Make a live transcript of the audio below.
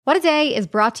What a Day is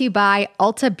brought to you by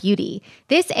Ulta Beauty.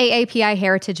 This AAPI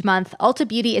Heritage Month, Ulta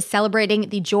Beauty is celebrating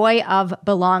the joy of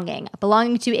belonging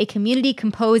to a community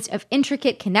composed of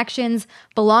intricate connections,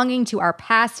 belonging to our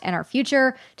past and our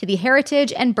future, to the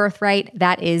heritage and birthright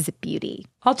that is beauty.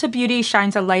 Ulta Beauty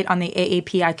shines a light on the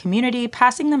AAPI community,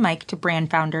 passing the mic to brand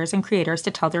founders and creators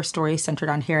to tell their stories centered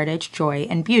on heritage, joy,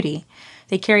 and beauty.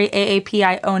 They carry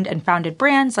AAPI-owned and founded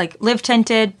brands like Live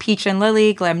Tinted, Peach and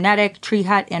Lily, Glamnetic, Tree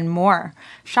Hut, and more.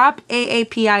 Shop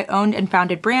AAPI-owned and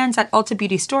founded brands at Ulta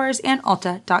Beauty stores and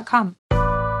Ulta.com.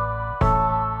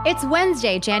 It's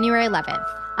Wednesday, January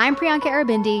 11th. I'm Priyanka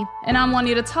Arabindi. And I'm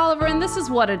Juanita Tolliver, and this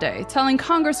is What a Day, telling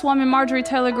Congresswoman Marjorie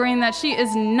Taylor Greene that she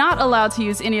is not allowed to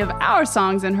use any of our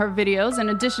songs in her videos, in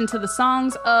addition to the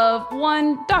songs of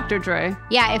one Dr. Dre.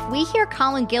 Yeah, if we hear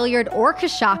Colin Gilliard or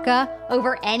Kashaka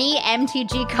over any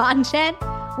MTG content,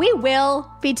 we will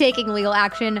be taking legal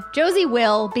action. Josie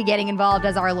will be getting involved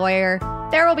as our lawyer.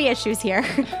 There will be issues here.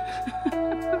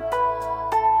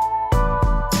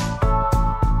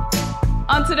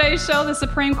 On today's show, the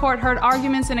Supreme Court heard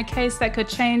arguments in a case that could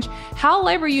change how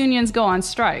labor unions go on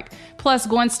strike. Plus,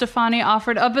 Gwen Stefani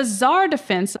offered a bizarre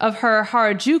defense of her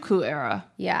Harajuku era.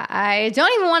 Yeah, I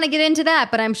don't even want to get into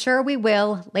that, but I'm sure we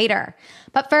will later.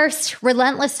 But first,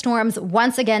 relentless storms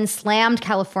once again slammed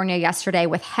California yesterday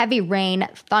with heavy rain,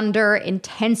 thunder,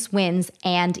 intense winds,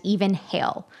 and even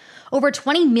hail. Over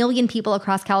 20 million people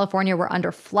across California were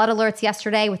under flood alerts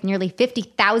yesterday, with nearly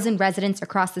 50,000 residents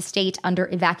across the state under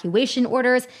evacuation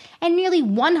orders and nearly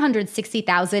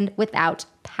 160,000 without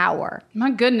power. My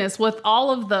goodness, with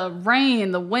all of the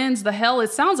rain, the winds, the hail,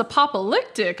 it sounds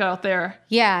apocalyptic out there.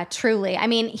 Yeah, truly. I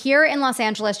mean, here in Los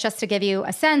Angeles, just to give you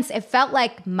a sense, it felt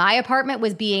like my apartment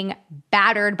was being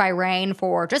battered by rain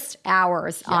for just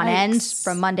hours on end,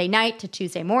 from Monday night to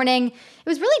Tuesday morning. It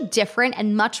was really different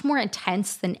and much more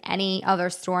intense than any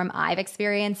other storm I've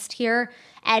experienced here.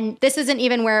 And this isn't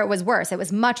even where it was worse. It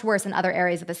was much worse in other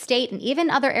areas of the state and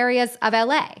even other areas of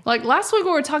LA. Like last week,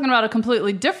 we were talking about a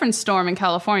completely different storm in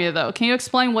California, though. Can you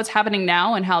explain what's happening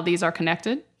now and how these are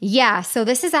connected? Yeah, so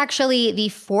this is actually the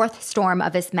fourth storm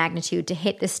of this magnitude to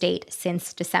hit the state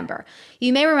since December.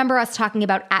 You may remember us talking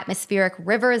about atmospheric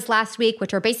rivers last week,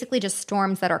 which are basically just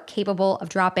storms that are capable of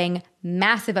dropping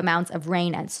massive amounts of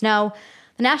rain and snow.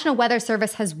 The National Weather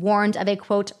Service has warned of a,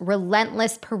 quote,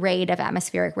 relentless parade of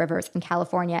atmospheric rivers in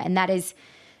California, and that is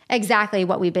exactly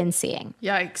what we've been seeing.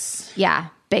 Yikes. Yeah,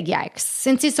 big yikes.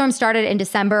 Since these storms started in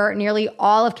December, nearly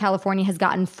all of California has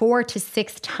gotten 4 to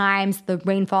 6 times the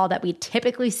rainfall that we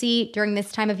typically see during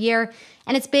this time of year,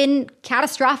 and it's been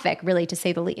catastrophic, really, to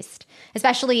say the least,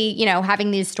 especially,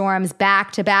 having these storms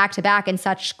back to back to back in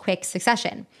such quick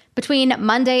succession. Between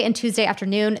Monday and Tuesday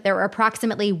afternoon, there were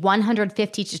approximately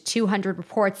 150 to 200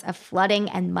 reports of flooding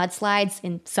and mudslides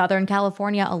in Southern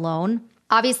California alone.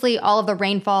 Obviously, all of the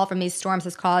rainfall from these storms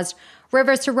has caused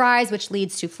rivers to rise, which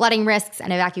leads to flooding risks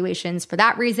and evacuations for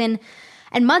that reason.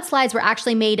 And mudslides were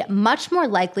actually made much more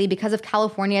likely because of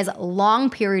California's long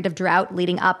period of drought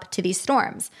leading up to these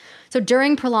storms. So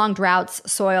during prolonged droughts,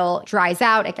 soil dries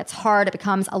out, it gets hard, it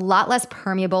becomes a lot less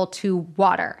permeable to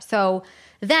water. So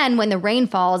then when the rain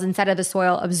falls, instead of the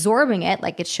soil absorbing it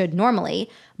like it should normally,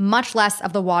 much less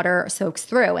of the water soaks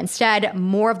through. Instead,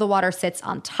 more of the water sits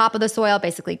on top of the soil,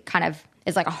 basically kind of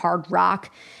is like a hard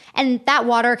rock. And that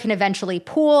water can eventually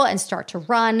pool and start to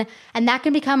run, and that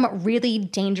can become really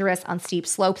dangerous on steep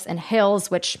slopes and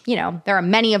hills, which, there are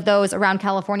many of those around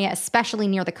California, especially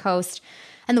near the coast.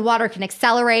 And the water can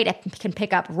accelerate, it can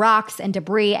pick up rocks and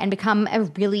debris and become a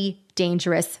really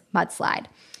dangerous mudslide.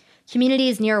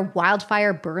 Communities near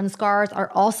wildfire burn scars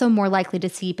are also more likely to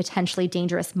see potentially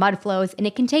dangerous mud flows, and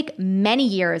it can take many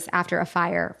years after a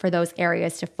fire for those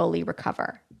areas to fully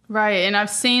recover. Right, and I've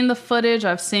seen the footage,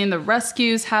 I've seen the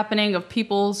rescues happening of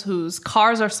people whose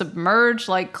cars are submerged.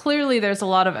 Like, clearly there's a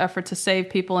lot of effort to save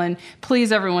people, and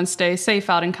please everyone stay safe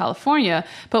out in California.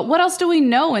 But what else do we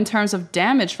know in terms of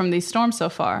damage from these storms so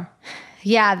far?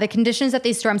 Yeah, the conditions that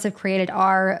these storms have created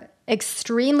are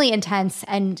extremely intense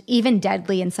and even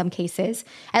deadly in some cases.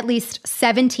 At least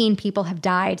 17 people have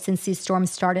died since these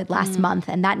storms started last month,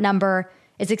 and that number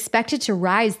is expected to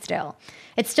rise still.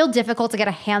 It's still difficult to get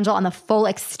a handle on the full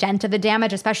extent of the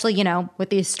damage, especially, with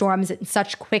these storms in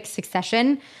such quick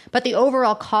succession. But the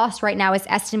overall cost right now is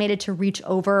estimated to reach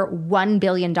over $1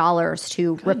 billion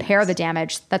to repair the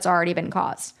damage that's already been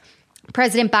caused.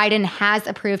 President Biden has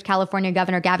approved California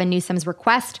Governor Gavin Newsom's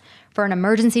request for an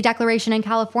emergency declaration in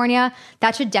California.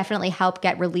 That should definitely help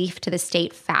get relief to the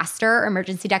state faster.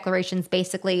 Emergency declarations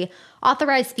basically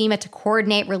authorize FEMA to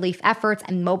coordinate relief efforts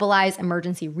and mobilize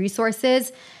emergency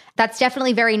resources. That's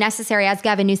definitely very necessary, as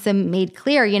Gavin Newsom made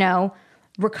clear,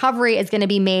 recovery is going to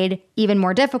be made even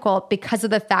more difficult because of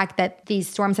the fact that these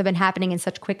storms have been happening in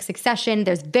such quick succession.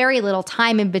 There's very little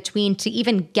time in between to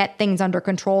even get things under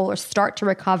control or start to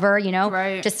recover,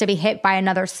 just to be hit by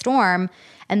another storm.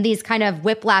 And these kind of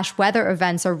whiplash weather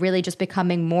events are really just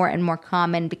becoming more and more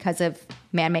common because of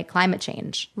man-made climate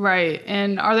change. Right.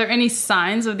 And are there any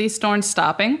signs of these storms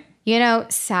stopping?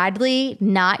 Sadly,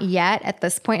 not yet at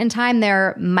this point in time.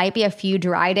 There might be a few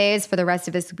dry days for the rest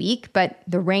of this week, but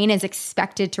the rain is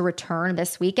expected to return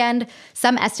this weekend.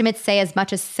 Some estimates say as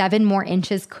much as 7 more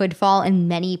inches could fall in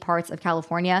many parts of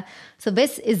California. So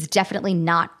this is definitely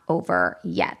not over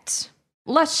yet.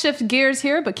 Let's shift gears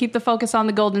here, but keep the focus on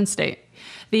the Golden State.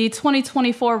 The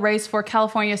 2024 race for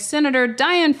California Senator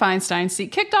Dianne Feinstein's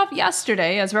seat kicked off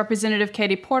yesterday as Representative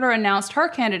Katie Porter announced her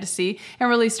candidacy and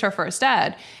released her first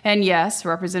ad. And yes,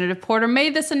 Representative Porter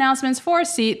made this announcement for a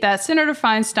seat that Senator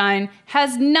Feinstein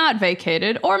has not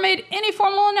vacated or made any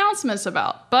formal announcements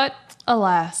about. But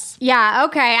alas. Yeah,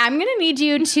 okay. I'm going to need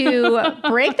you to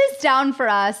break this down for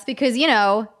us because,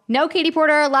 know Katie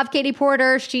Porter, love Katie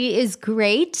Porter. She is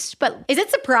great. But is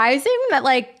it surprising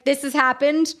that, this has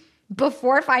happened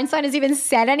before Feinstein has even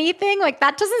said anything?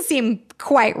 That doesn't seem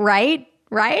quite right?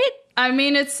 I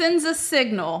mean, it sends a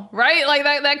signal, right?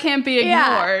 That can't be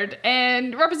ignored. Yeah.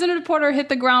 And Representative Porter hit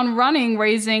the ground running,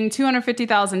 raising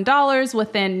 $250,000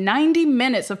 within 90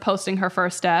 minutes of posting her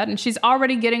first ad. And she's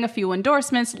already getting a few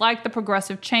endorsements like the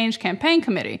Progressive Change Campaign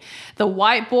Committee. The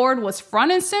whiteboard was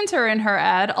front and center in her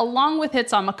ad, along with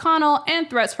hits on McConnell and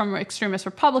threats from extremist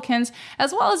Republicans,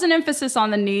 as well as an emphasis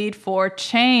on the need for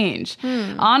change.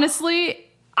 Honestly,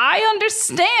 I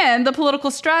understand the political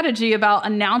strategy about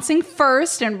announcing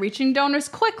first and reaching donors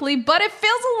quickly, but it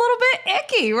feels a little bit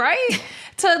icky, right?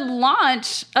 To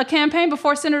launch a campaign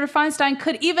before Senator Feinstein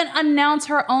could even announce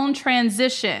her own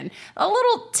transition. A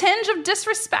little tinge of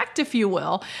disrespect, if you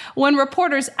will. When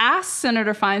reporters asked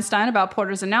Senator Feinstein about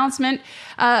Porter's announcement,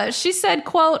 she said,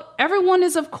 quote, "Everyone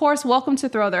is, of course, welcome to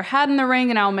throw their hat in the ring,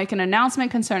 and I'll make an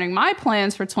announcement concerning my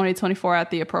plans for 2024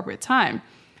 at the appropriate time."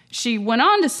 She went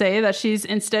on to say that she's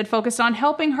instead focused on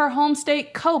helping her home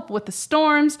state cope with the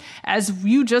storms, as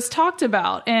you just talked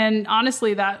about. And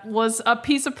honestly, that was a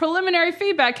piece of preliminary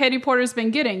feedback Katie Porter's been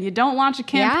getting. You don't launch a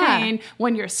campaign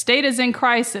when your state is in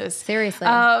crisis. Seriously.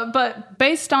 But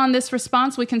based on this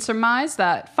response, we can surmise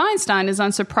that Feinstein is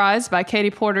unsurprised by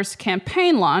Katie Porter's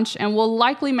campaign launch and will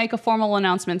likely make a formal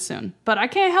announcement soon. But I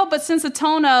can't help but sense a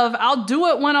tone of, I'll do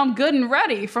it when I'm good and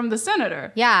ready from the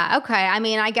senator. Yeah, okay. I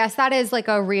mean, I guess that is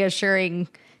a reassuring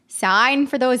sign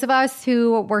for those of us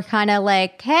who were kind of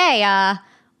hey,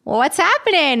 what's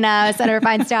happening, Senator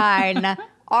Feinstein?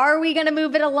 Are we going to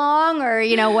move it along or,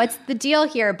 what's the deal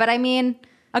here? But I mean,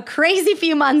 a crazy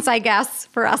few months, I guess,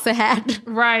 for us ahead.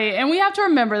 Right. And we have to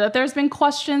remember that there's been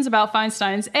questions about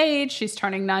Feinstein's age. She's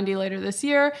turning 90 later this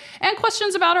year. And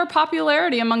questions about her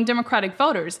popularity among Democratic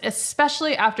voters,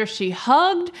 especially after she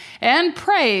hugged and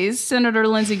praised Senator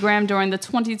Lindsey Graham during the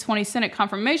 2020 Senate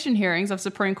confirmation hearings of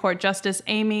Supreme Court Justice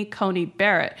Amy Coney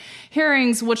Barrett.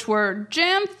 Hearings which were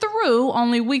jammed through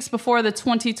only weeks before the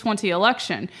 2020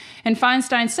 election. And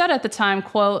Feinstein said at the time,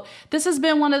 quote, "This has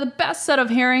been one of the best set of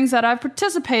hearings that I've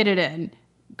participated in."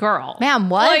 Girl. Ma'am,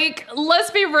 what?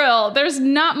 Let's be real. There's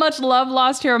not much love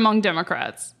lost here among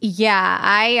Democrats. Yeah,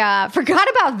 I forgot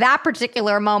about that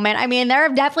particular moment. I mean, there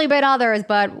have definitely been others,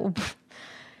 but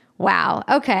wow.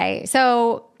 Okay.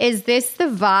 So is this the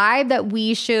vibe that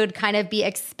we should kind of be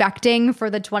expecting for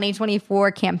the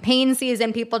 2024 campaign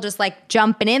season? People just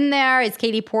jumping in there? Is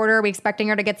Katie Porter, are we expecting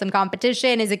her to get some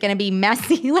competition? Is it going to be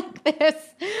messy like this?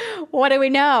 What do we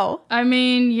know? I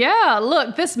mean, yeah,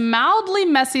 look, this mildly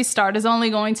messy start is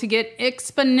only going to get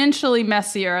exponentially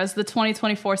messier as the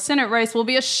 2024 Senate race will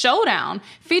be a showdown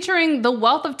featuring the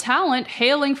wealth of talent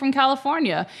hailing from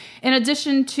California. In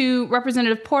addition to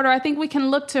Representative Porter, I think we can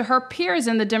look to her peers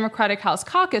in the Democratic House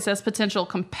caucus as potential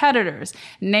competitors,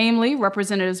 namely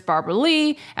Representatives Barbara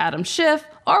Lee, Adam Schiff,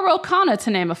 or Ro Khanna, to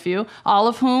name a few, all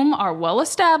of whom are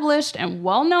well-established and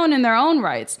well-known in their own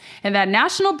rights. And that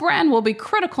national brand will be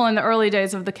critical in the early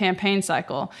days of the campaign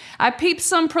cycle. I peeped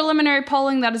some preliminary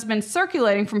polling that has been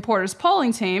circulating from Porter's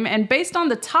polling team, and based on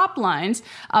the top lines,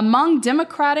 among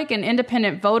Democratic and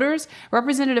independent voters,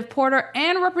 Representative Porter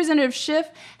and Representative Schiff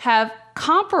have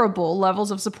comparable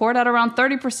levels of support at around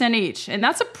 30% each. And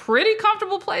that's a pretty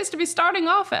comfortable place to be starting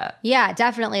off at. Yeah,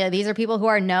 definitely. These are people who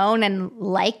are known and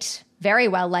liked, very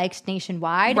well liked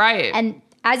nationwide. Right. And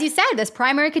as you said, this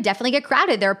primary could definitely get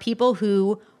crowded. There are people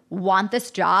who want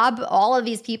this job. All of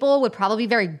these people would probably be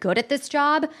very good at this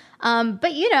job.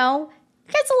 But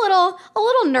It's a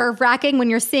little nerve-wracking when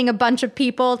you're seeing a bunch of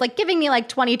people, like giving me like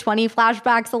 2020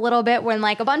 flashbacks a little bit, when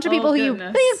like a bunch of people who you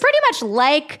pretty much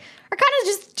like are kind of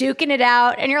just duking it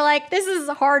out, and you're like, this is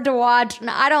hard to watch, and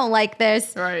I don't like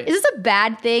this. Right. Is this a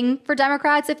bad thing for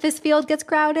Democrats if this field gets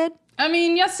crowded? I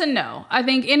mean, yes and no. I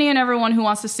think any and everyone who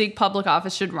wants to seek public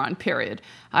office should run, period.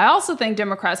 I also think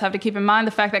Democrats have to keep in mind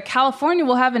the fact that California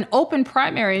will have an open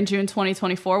primary in June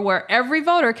 2024 where every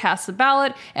voter casts a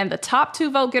ballot and the top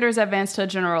 2 vote getters advance to a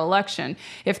general election.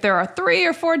 If there are 3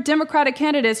 or 4 Democratic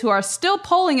candidates who are still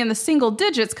polling in the single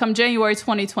digits come January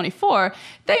 2024,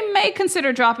 they may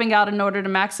consider dropping out in order to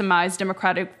maximize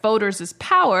Democratic voters'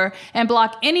 power and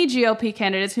block any GOP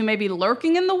candidates who may be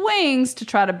lurking in the wings to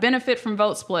try to benefit from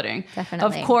vote splitting.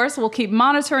 Definitely. Of course, we'll keep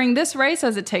monitoring this race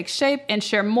as it takes shape and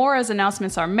share more as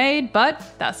announcements are made, but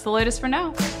that's the latest for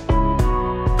now.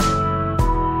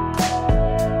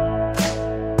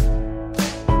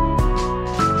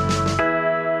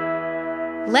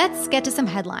 Let's get to some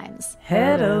headlines.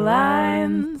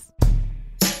 Headlines.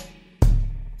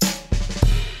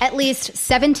 At least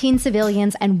 17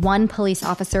 civilians and 1 police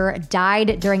officer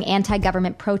died during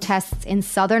anti-government protests in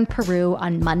southern Peru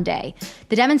on Monday.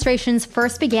 The demonstrations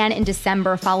first began in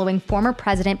December following former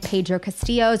President Pedro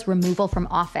Castillo's removal from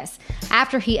office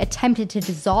after he attempted to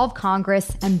dissolve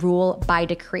Congress and rule by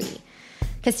decree.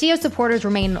 Castillo's supporters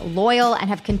remain loyal and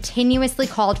have continuously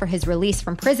called for his release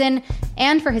from prison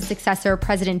and for his successor,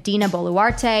 President Dina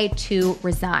Boluarte, to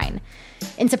resign.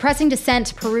 In suppressing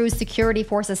dissent, Peru's security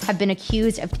forces have been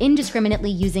accused of indiscriminately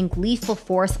using lethal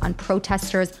force on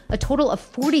protesters, a total of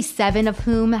 47 of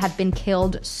whom have been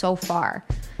killed so far.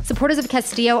 Supporters of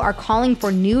Castillo are calling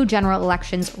for new general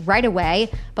elections right away.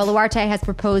 Boluarte has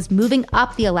proposed moving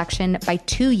up the election by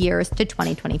 2 years to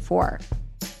 2024.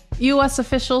 U.S.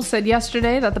 officials said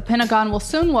yesterday that the Pentagon will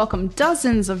soon welcome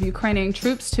dozens of Ukrainian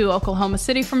troops to Oklahoma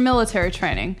City for military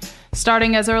training.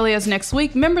 Starting as early as next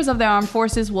week, members of the armed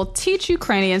forces will teach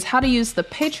Ukrainians how to use the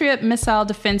Patriot missile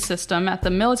defense system at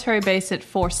the military base at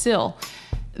Fort Sill.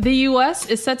 The U.S.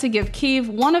 is set to give Kyiv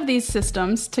one of these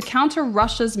systems to counter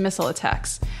Russia's missile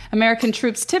attacks. American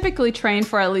troops typically train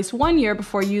for at least 1 year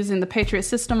before using the Patriot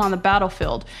system on the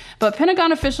battlefield, but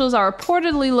Pentagon officials are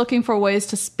reportedly looking for ways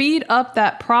to speed up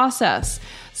that process.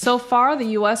 So far, the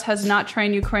U.S. has not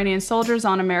trained Ukrainian soldiers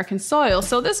on American soil,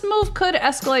 so this move could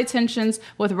escalate tensions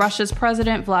with Russia's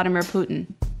President Vladimir Putin.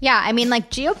 Yeah, I mean, like,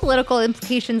 geopolitical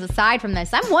implications aside from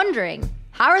this, I'm wondering,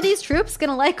 how are these troops going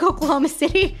to like Oklahoma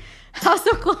City? How's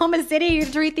Oklahoma City you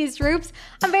treat these troops?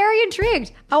 I'm very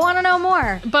intrigued. I want to know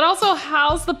more. But also,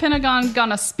 how's the Pentagon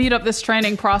gonna speed up this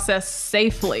training process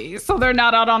safely so they're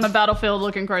not out on the battlefield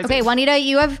looking crazy? Okay, Juanita,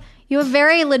 you have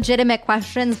very legitimate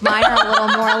questions. Mine are a little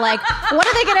more like, what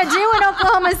are they gonna do in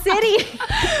Oklahoma City?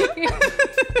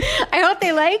 I hope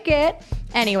they like it.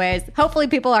 Anyways, hopefully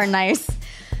people are nice.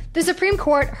 The Supreme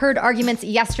Court heard arguments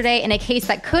yesterday in a case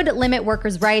that could limit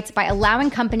workers' rights by allowing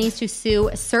companies to sue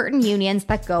certain unions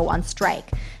that go on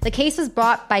strike. The case was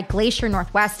brought by Glacier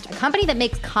Northwest, a company that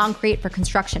makes concrete for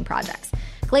construction projects.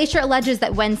 Glacier alleges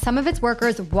that when some of its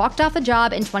workers walked off the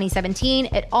job in 2017,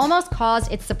 it almost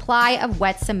caused its supply of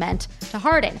wet cement to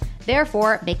harden,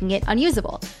 therefore making it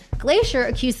unusable. Glacier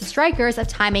accused the strikers of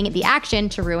timing the action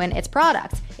to ruin its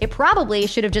products. It probably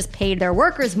should have just paid their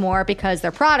workers more because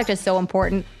their product is so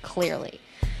important, clearly.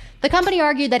 The company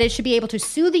argued that it should be able to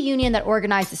sue the union that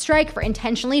organized the strike for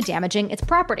intentionally damaging its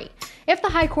property. If the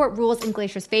High Court rules in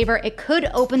Glacier's favor, it could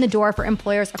open the door for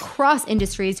employers across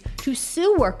industries to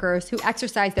sue workers who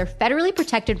exercise their federally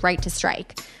protected right to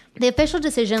strike. The official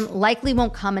decision likely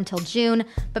won't come until June,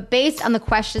 but based on the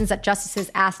questions that justices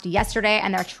asked yesterday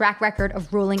and their track record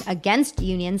of ruling against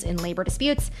unions in labor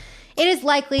disputes, it is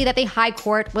likely that the High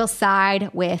Court will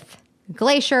side with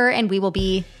Glacier, and we will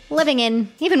be living in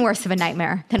even worse of a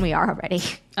nightmare than we are already.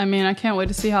 I mean, I can't wait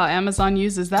to see how Amazon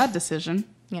uses that decision.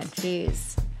 Yeah,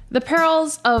 jeez. The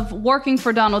perils of working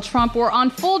for Donald Trump were on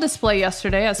full display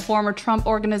yesterday as former Trump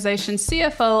Organization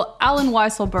CFO Allen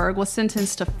Weisselberg was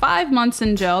sentenced to 5 months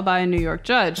in jail by a New York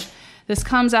judge. This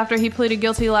comes after he pleaded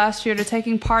guilty last year to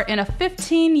taking part in a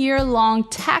 15-year-long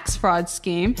tax fraud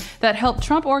scheme that helped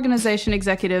Trump Organization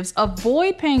executives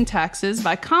avoid paying taxes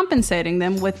by compensating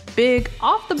them with big,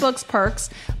 off-the-books perks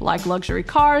like luxury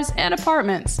cars and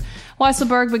apartments.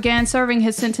 Weisselberg began serving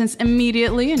his sentence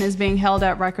immediately and is being held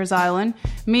at Rikers Island.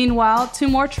 Meanwhile, 2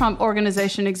 more Trump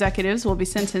Organization executives will be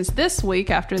sentenced this week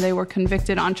after they were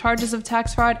convicted on charges of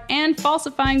tax fraud and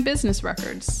falsifying business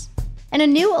records. And a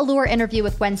new Allure interview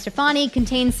with Gwen Stefani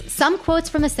contains some quotes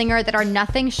from the singer that are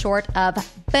nothing short of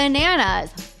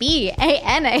bananas.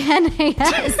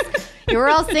 B-A-N-A-N-A-S. You were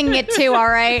all singing it too, all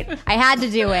right? I had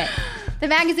to do it. The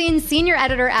magazine's senior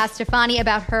editor asked Stefani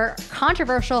about her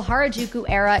controversial Harajuku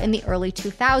era in the early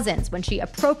 2000s, when she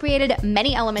appropriated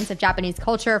many elements of Japanese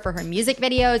culture for her music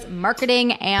videos,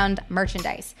 marketing, and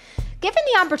merchandise. Given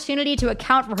the opportunity to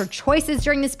account for her choices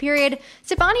during this period,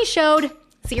 Stefani showed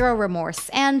zero remorse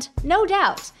and no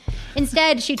doubt.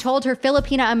 Instead, she told her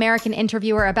Filipina-American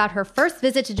interviewer about her first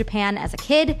visit to Japan as a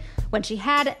kid, when she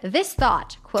had this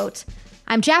thought, quote,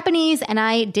 "I'm Japanese and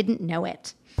I didn't know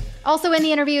it." Also in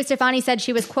the interview, Stefani said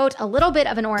she was, quote, "a little bit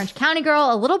of an Orange County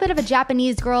girl, a little bit of a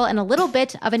Japanese girl, and a little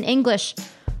bit of an English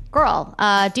girl."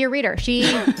 Dear reader, she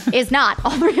is not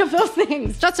all three of those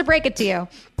things, just to break it to you.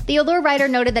 The Allure writer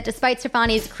noted that despite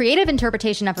Stefani's creative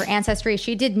interpretation of her ancestry,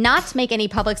 she did not make any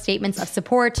public statements of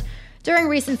support during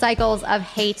recent cycles of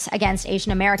hate against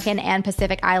Asian American and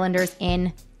Pacific Islanders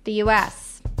in the U.S.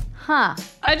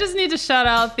 I just need to shout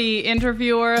out the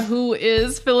interviewer who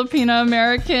is Filipino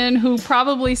American, who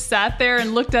probably sat there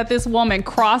and looked at this woman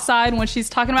cross-eyed when she's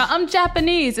talking about, "I'm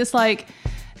Japanese." It's like,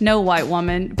 no, white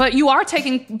woman. But you are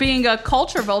being a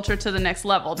culture vulture to the next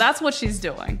level. That's what she's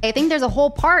doing. I think there's a whole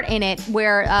part in it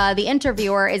where the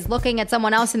interviewer is looking at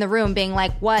someone else in the room being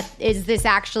like, what is this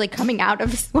actually coming out of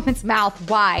this woman's mouth?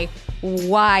 Why?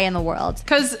 Why in the world?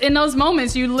 Because in those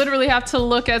moments, you literally have to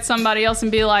look at somebody else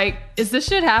and be like, is this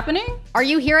shit happening? Are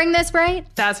you hearing this right?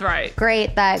 That's right.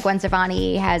 Great that Gwen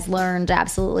Stefani has learned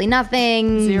absolutely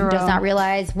nothing. Zero. Does not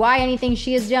realize why anything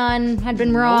she has done had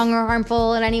been wrong or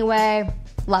harmful in any way.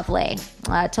 Lovely.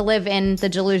 To live in the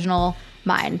delusional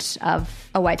mind of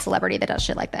a white celebrity that does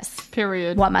shit like this.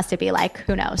 Period. What must it be like?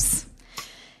 Who knows?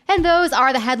 And those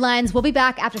are the headlines. We'll be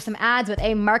back after some ads with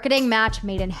a marketing match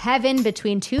made in heaven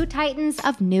between two titans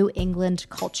of New England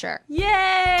culture.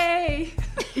 Yay!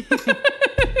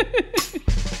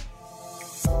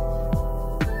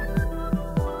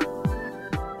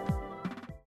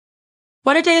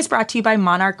 What a Day is brought to you by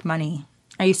Monarch Money.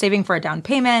 Are you saving for a down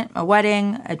payment, a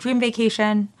wedding, a dream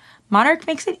vacation? Monarch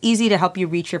makes it easy to help you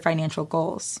reach your financial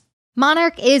goals.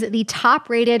 Monarch is the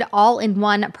top-rated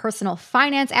all-in-one personal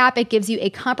finance app. It gives you a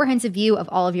comprehensive view of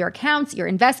all of your accounts, your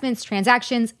investments,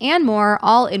 transactions, and more,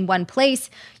 all in one place.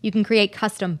 You can create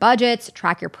custom budgets,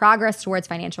 track your progress towards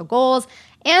financial goals,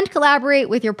 and collaborate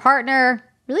with your partner.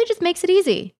 Really just makes it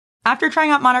easy. After trying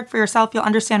out Monarch for yourself, you'll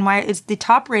understand why it's the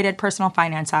top-rated personal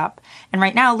finance app. And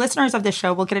right now, listeners of this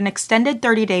show will get an extended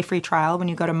 30-day free trial when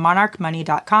you go to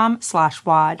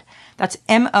monarchmoney.com/WAD. That's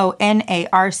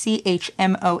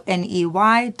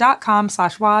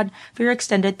monarchmoney.com/WAD for your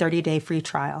extended 30-day free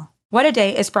trial. What a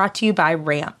Day is brought to you by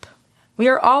Ramp. We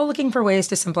are all looking for ways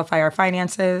to simplify our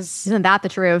finances. Isn't that the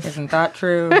truth? Isn't that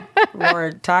true?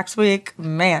 Lord, tax week,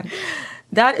 man.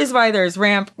 That is why there's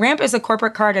Ramp. Ramp is a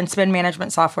corporate card and spend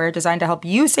management software designed to help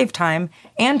you save time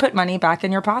and put money back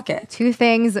in your pocket. Two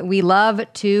things we love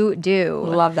to do.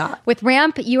 Love that. With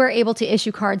Ramp, you are able to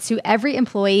issue cards to every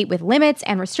employee with limits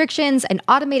and restrictions and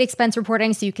automate expense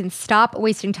reporting so you can stop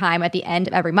wasting time at the end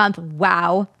of every month.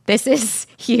 Wow. This is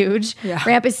huge. Yeah.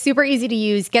 Ramp is super easy to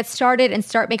use. Get started and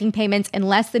start making payments in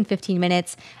less than 15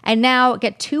 minutes. And now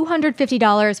get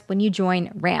 $250 when you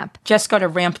join Ramp. Just go to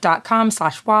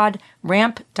ramp.com/WAD,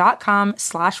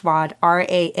 ramp.com/WAD,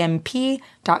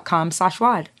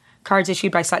 ramp.com/WAD. Cards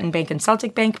issued by Sutton Bank and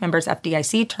Celtic Bank, members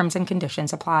FDIC, terms and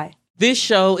conditions apply. This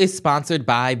show is sponsored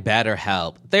by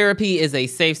BetterHelp. Therapy is a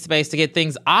safe space to get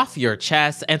things off your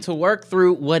chest and to work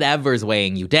through whatever's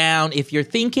weighing you down. If you're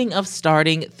thinking of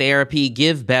starting therapy,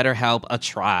 give BetterHelp a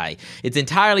try. It's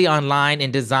entirely online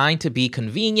and designed to be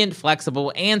convenient,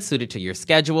 flexible, and suited to your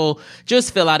schedule.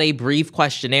 Just fill out a brief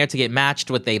questionnaire to get matched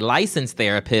with a licensed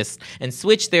therapist and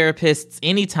switch therapists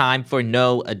anytime for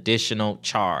no additional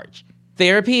charge.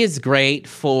 Therapy is great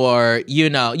for, you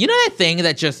know that thing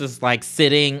that just is like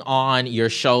sitting on your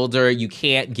shoulder, you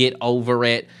can't get over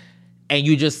it, and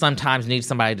you just sometimes need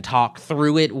somebody to talk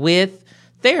through it with?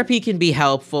 Therapy can be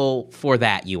helpful for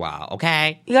that, you all,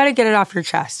 okay? You got to get it off your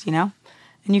chest, you know?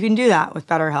 And you can do that with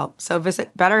BetterHelp. So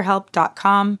visit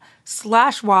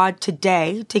betterhelp.com/WAD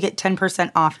today to get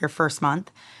 10% off your first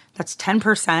month. That's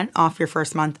 10% off your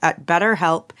first month at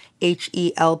BetterHelp,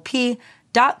 HELP.com/WAD.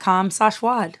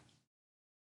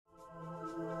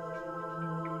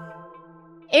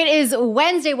 It is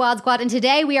Wednesday, WAD Squad, and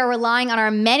today we are relying on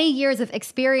our many years of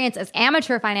experience as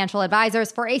amateur financial advisors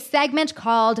for a segment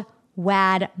called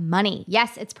WAD Money.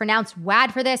 Yes, it's pronounced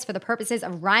WAD for this, for the purposes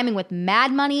of rhyming with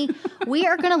Mad Money. We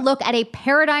are going to look at a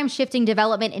paradigm-shifting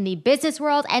development in the business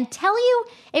world and tell you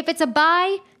if it's a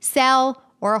buy, sell,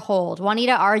 or a hold.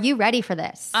 Juanita, are you ready for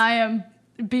this? I am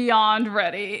beyond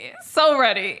ready. So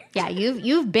ready. Yeah,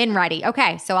 you've been ready.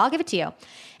 Okay, so I'll give it to you.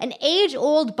 An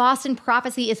age-old Boston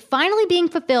prophecy is finally being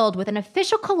fulfilled with an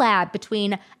official collab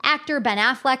between actor Ben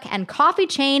Affleck and coffee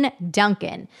chain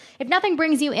Dunkin'. If nothing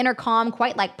brings you inner calm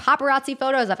quite like paparazzi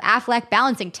photos of Affleck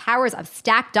balancing towers of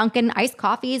stacked Dunkin' iced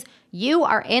coffees, you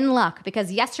are in luck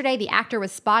because yesterday the actor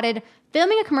was spotted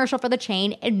filming a commercial for the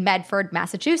chain in Medford,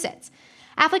 Massachusetts.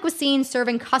 Affleck was seen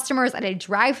serving customers at a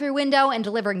drive-thru window and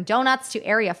delivering donuts to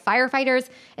area firefighters.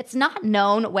 It's not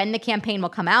known when the campaign will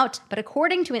come out, but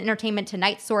according to an Entertainment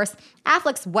Tonight source,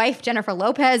 Affleck's wife, Jennifer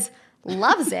Lopez,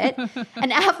 loves it.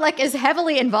 And Affleck is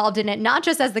heavily involved in it, not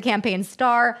just as the campaign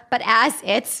star, but as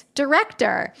its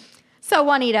director. So,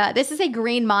 Juanita, this is a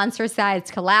Green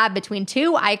Monster-sized collab between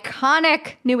two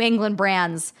iconic New England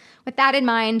brands. With that in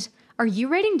mind, are you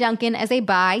rating Dunkin' as a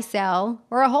buy, sell,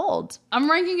 or a hold? I'm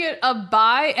ranking it a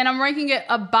buy, and I'm ranking it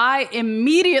a buy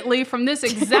immediately from this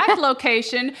exact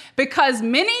location because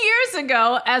many years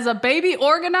ago, as a baby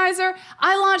organizer,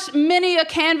 I launched many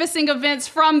canvassing events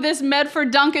from this Medford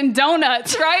Dunkin'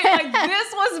 Donuts, right? Like,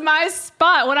 this was my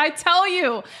spot. When I tell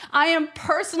you, I am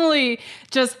personally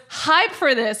just hyped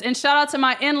for this. And shout out to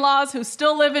my in-laws who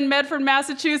still live in Medford,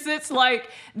 Massachusetts.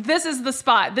 Like, this is the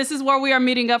spot. This is where we are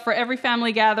meeting up for every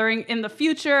family gathering in the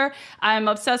future. I'm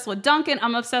obsessed with Dunkin'.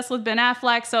 I'm obsessed with Ben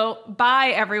Affleck. So buy,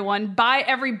 everyone. Buy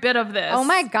every bit of this. Oh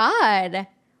my God.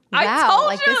 Wow. I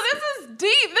told you, this is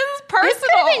deep. This is personal. This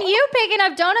could have been you picking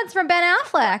up donuts from Ben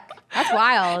Affleck. That's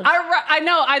wild. I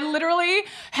know. I literally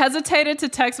hesitated to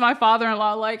text my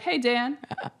father-in-law like, hey, Dan,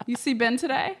 you see Ben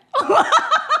today?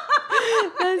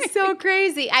 That's so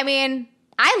crazy. I mean,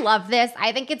 I love this.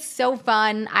 I think it's so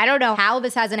fun. I don't know how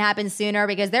this hasn't happened sooner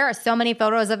because there are so many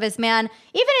photos of this man.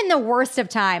 Even in the worst of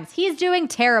times, he's doing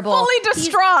terrible. Fully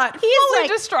distraught. He's fully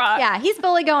distraught. Yeah, he's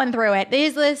fully going through it.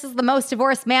 This is the most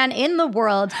divorced man in the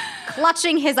world,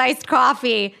 clutching his iced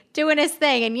coffee, doing his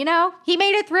thing. And, you know, he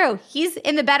made it through. He's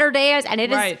in the better days. And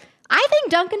it is, I think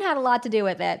Dunkin' had a lot to do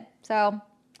with it. So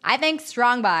I think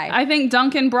strong buy. I think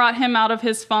Dunkin' brought him out of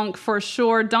his funk for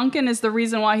sure. Dunkin' is the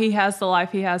reason why he has the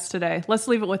life he has today. Let's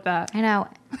leave it with that. I know.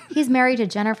 He's married to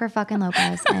Jennifer fucking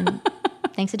Lopez, and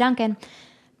thanks to Dunkin'.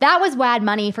 That was WAD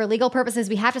Money. For legal purposes,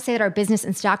 we have to say that our business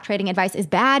and stock trading advice is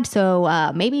bad,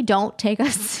 so maybe don't take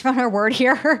us on our word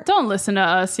here. Don't listen to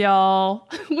us, y'all.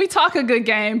 We talk a good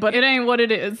game, but it ain't what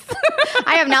it is.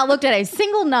 I have not looked at a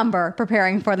single number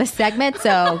preparing for this segment,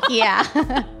 so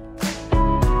yeah.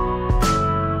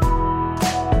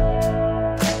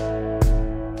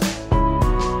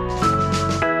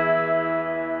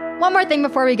 One more thing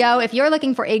before we go. If you're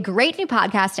looking for a great new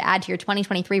podcast to add to your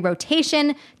 2023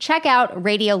 rotation, check out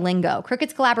Radio Lingo,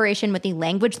 Crooked's collaboration with the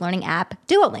language learning app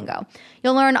Duolingo.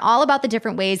 You'll learn all about the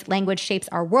different ways language shapes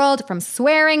our world, from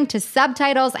swearing to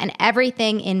subtitles and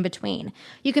everything in between.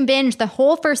 You can binge the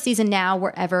whole first season now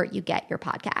wherever you get your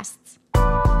podcasts.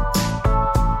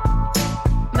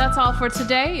 That's all for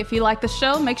today. If you like the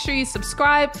show, make sure you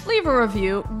subscribe, leave a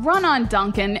review, run on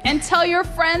Dunkin', and tell your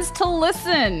friends to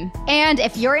listen. And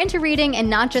if you're into reading and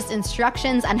not just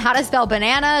instructions on how to spell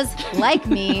bananas, like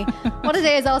me, What A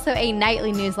Day is also a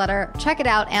nightly newsletter. Check it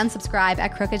out and subscribe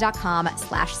at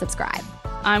crooked.com/subscribe.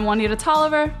 I'm Juanita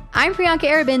Tolliver. I'm Priyanka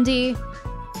Aribindi.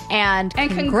 And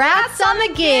congrats on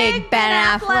the gig,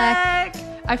 Ben Affleck.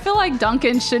 I feel like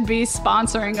Dunkin' should be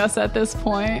sponsoring us at this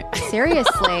point.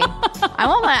 Seriously. I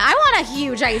want a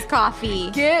huge iced coffee.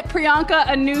 Get Priyanka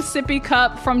a new sippy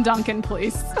cup from Dunkin',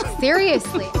 please.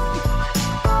 Seriously.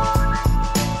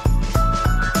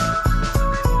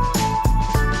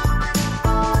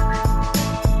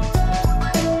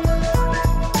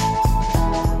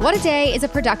 What a Day is a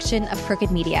production of Crooked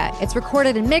Media. It's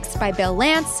recorded and mixed by Bill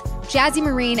Lance. Jazzy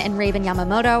Marine and Raven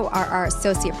Yamamoto are our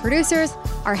associate producers.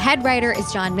 Our head writer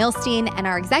is John Milstein, and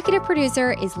our executive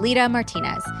producer is Lita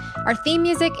Martinez. Our theme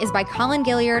music is by Colin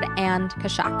Gilliard and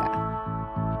Kashaka.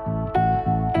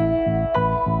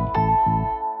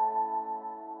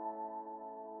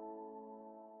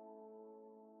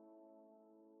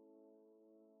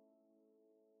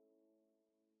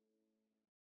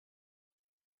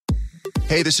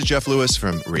 Hey, this is Jeff Lewis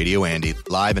from Radio Andy.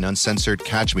 Live and uncensored,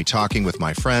 catch me talking with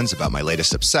my friends about my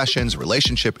latest obsessions,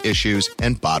 relationship issues,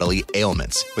 and bodily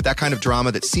ailments. With that kind of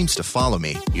drama that seems to follow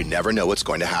me, you never know what's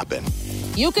going to happen.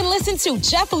 You can listen to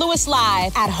Jeff Lewis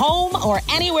live at home or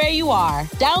anywhere you are.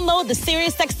 Download the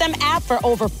SiriusXM app for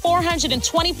over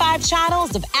 425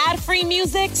 channels of ad-free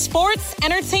music, sports,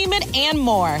 entertainment, and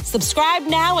more. Subscribe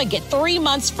now and get 3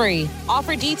 months free.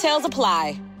 Offer details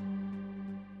apply.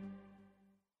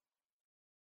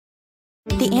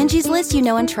 The Angie's List you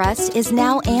know and trust is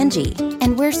now Angie,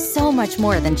 and we're so much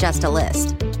more than just a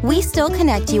list. We still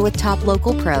connect you with top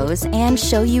local pros and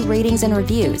show you ratings and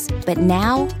reviews, but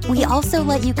now we also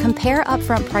let you compare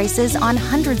upfront prices on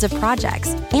hundreds of projects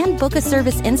and book a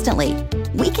service instantly.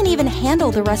 We can even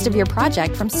handle the rest of your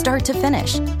project from start to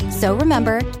finish. So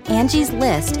remember, Angie's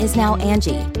List is now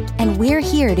Angie, and we're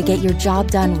here to get your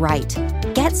job done right.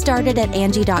 Get started at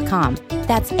Angie.com.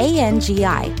 That's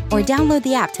ANGI, or download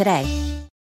the app today.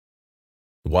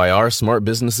 Why are smart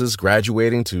businesses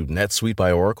graduating to NetSuite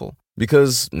by Oracle?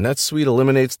 Because NetSuite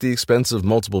eliminates the expense of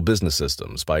multiple business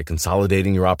systems by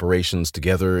consolidating your operations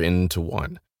together into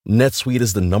one. NetSuite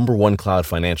is the #1 cloud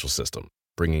financial system,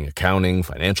 bringing accounting,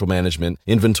 financial management,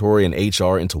 inventory, and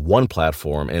HR into one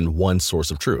platform and one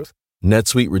source of truth.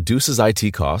 NetSuite reduces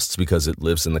IT costs because it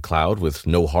lives in the cloud with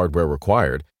no hardware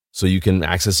required, so you can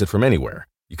access it from anywhere.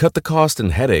 You cut the cost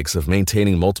and headaches of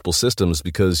maintaining multiple systems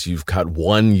because you've got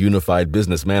one unified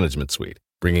business management suite.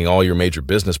 Bringing all your major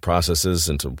business processes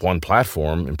into one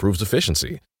platform improves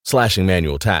efficiency, slashing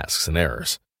manual tasks and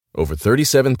errors. Over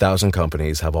 37,000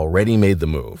 companies have already made the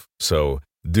move, so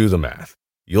do the math.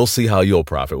 You'll see how you'll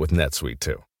profit with NetSuite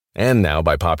too. And now,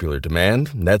 by popular demand,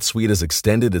 NetSuite has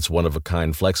extended its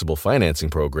one-of-a-kind flexible financing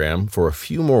program for a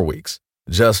few more weeks.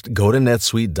 Just go to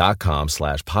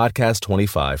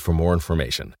netsuite.com/podcast25 for more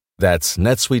information. That's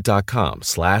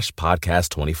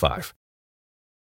netsuite.com/podcast25.